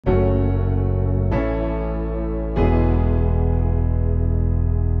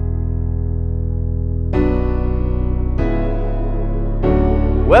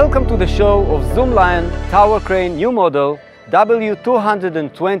the show of ZOOMLION tower crane new model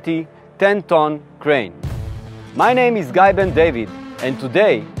W220 10-ton crane. My name is Guy Ben David, and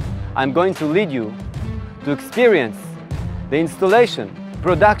today I'm going to lead you to experience the installation,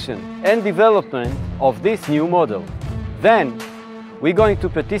 production and development of this new model. Then we're going to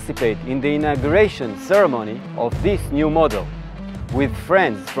participate in the inauguration ceremony of this new model with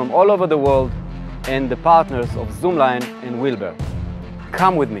friends from all over the world and the partners of ZOOMLION and Wilbur.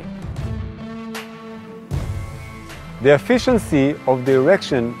 Come with me. The efficiency of the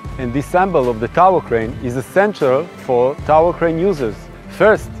erection and disassemble of the tower crane is essential for tower crane users.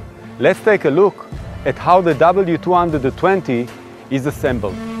 First, let's take a look at how the W220 is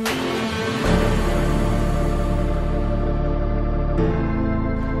assembled.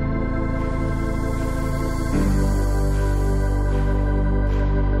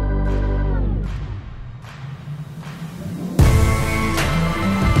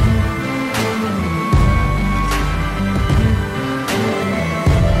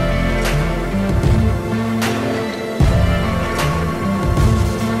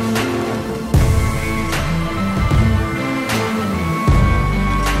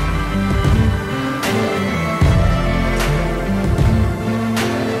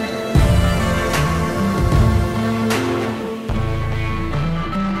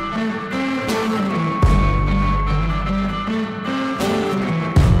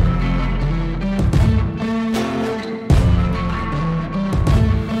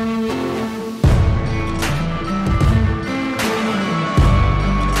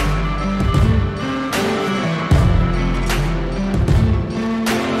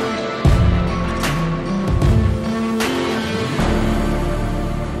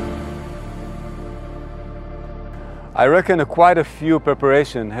 I reckon quite a few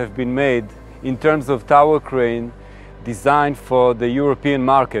preparations have been made in terms of tower crane designed for the European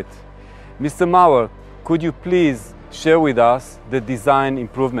market. Mr. Mauer, could you please share with us the design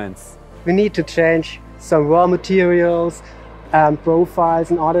improvements? We need to change some raw materials and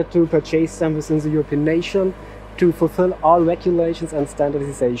profiles in order to purchase them within the European nation to fulfill all regulations and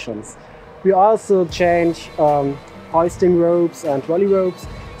standardizations. We also change hoisting ropes and trolley ropes,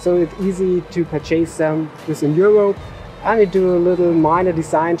 so it's easy to purchase them within Europe. And we do a little minor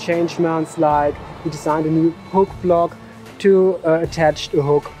design changements, like we designed a new hook block to attach a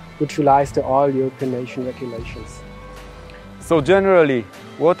hook which relies to all European nation regulations. So generally,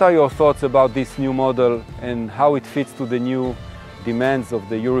 what are your thoughts about this new model and how it fits to the new demands of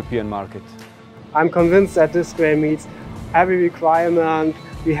the European market? I'm convinced that this crane meets every requirement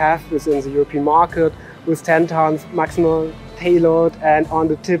we have within the European market, with 10 tons maximum payload and on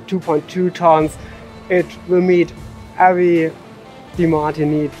the tip 2.2 tons. It will meet every demand you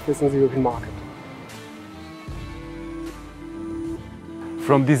need within the European market.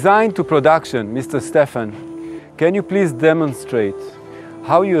 From design to production, Mr. Stefan, can you please demonstrate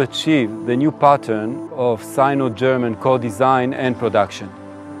how you achieve the new pattern of Sino-German co-design and production?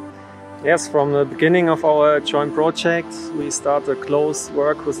 Yes, from the beginning of our joint project, we start a close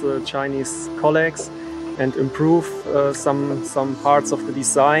work with the Chinese colleagues and improve some parts of the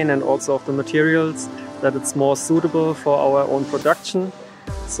design and also of the materials, that it's more suitable for our own production,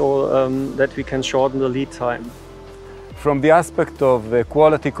 so that we can shorten the lead time. From the aspect of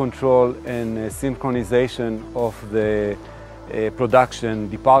quality control and synchronization of the production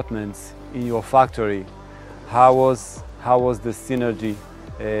departments in your factory, how was the synergy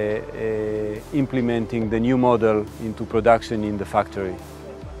implementing the new model into production in the factory?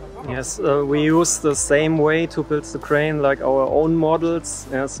 Yes, we use the same way to build the crane like our own models.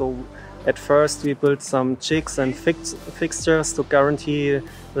 Yeah, so at first we built some jigs and fixtures to guarantee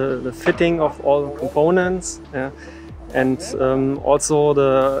the fitting of all components. Yeah. And also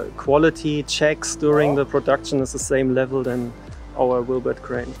the quality checks during the production is the same level than our Wilbur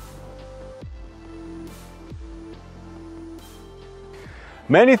crane.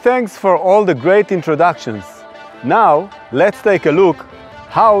 Many thanks for all the great introductions. Now let's take a look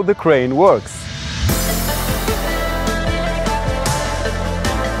how the crane works.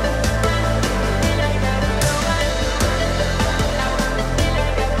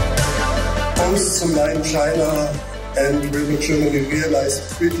 Both ZOOMLION China and Wilbur Germany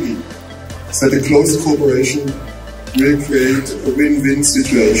realized quickly that a close cooperation will create a win-win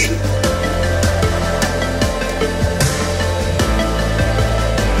situation.